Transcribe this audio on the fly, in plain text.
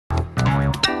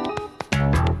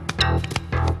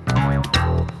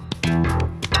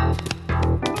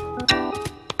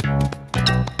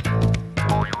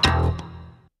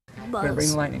We're gonna bring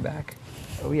the lightning back.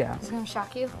 Oh yeah. Is it gonna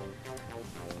shock you?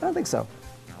 I don't think so.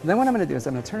 Then what I'm gonna do is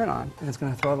I'm gonna turn it on, and it's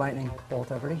gonna throw a lightning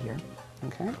bolt over to here.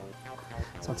 Okay?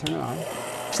 So I'll turn it on.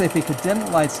 Actually, if we could dim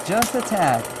the lights just a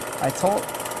tad,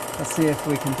 let's see if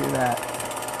we can do that.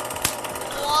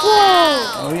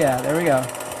 Whoa! Oh yeah, there we go.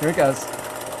 Here it goes.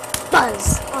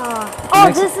 Buzz.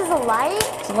 Oh, this is a light?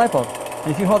 It's a light bulb.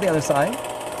 And if you hold the other side,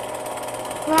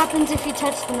 What happens if you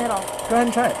touch the middle? go ahead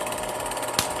and try it.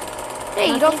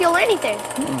 Hey, you don't feel anything.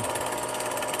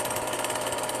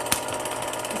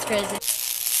 It's crazy.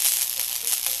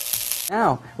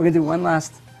 Now, we're gonna do one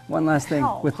last thing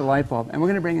with the light bulb, and we're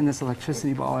gonna bring in this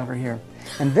electricity ball over here.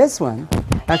 And this one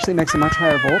actually makes a much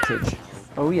higher voltage.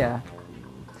 Oh yeah.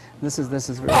 This is a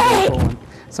really cool one.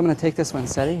 So I'm gonna take this one,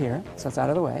 set it here, so it's out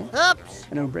of the way. Oops.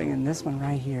 And we'll bring in this one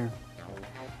right here.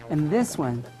 And this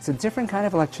one, it's a different kind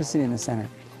of electricity in the center.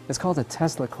 It's called a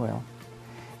Tesla coil.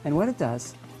 And what it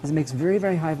does is it makes very,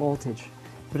 very high voltage,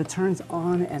 but it turns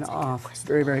on and off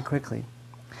very, very quickly.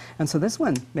 And so this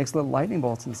one makes little lightning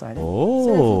bolts inside it. Oh.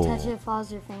 So if you touch it, it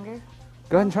falls your finger?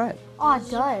 Go ahead and try it. Oh, it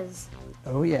does.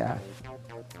 Oh yeah.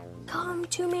 Come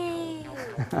to me.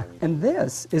 And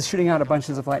this is shooting out a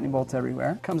bunches of lightning bolts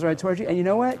everywhere. Comes right towards you, and you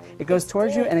know what? It goes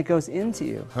towards you and it goes into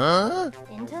you. Huh?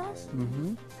 Into us?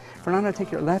 Mm-hmm. Fernando,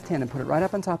 take your left hand and put it right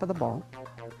up on top of the ball.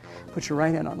 Put your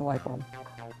right hand on the light bulb.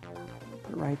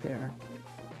 Put it right there.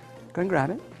 Go and grab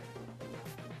it.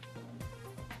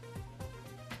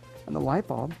 And the light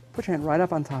bulb, put your hand right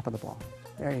up on top of the ball.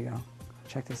 There you go.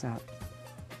 Check this out.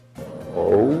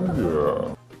 Oh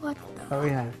yeah. What the? Oh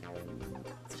yeah.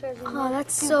 Oh,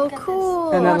 that's so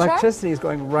cool. And that electricity is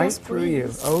going right through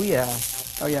you. Oh yeah.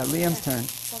 Oh yeah, Liam's turn.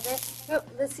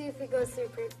 Let's see if it goes through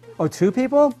people. Oh, 2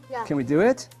 people? Yeah. Can we do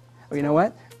it? Oh, you know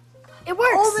what? It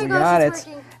works. Oh my We gosh, got it's it.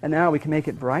 working. And now we can make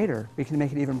it brighter. We can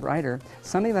make it even brighter.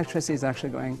 Some of the electricity is actually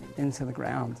going into the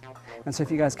ground. And so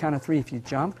if you guys count to 3, if you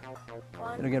jump,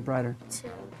 it'll get brighter. 2,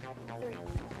 3.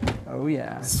 Oh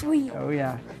yeah. Sweet. Oh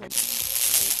yeah.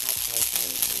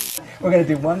 We're going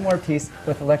to do one more piece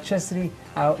with electricity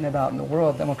out and about in the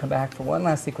world. Then we'll come back for one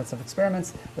last sequence of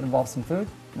experiments that involves some food,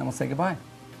 and then we'll say goodbye.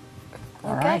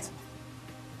 All right.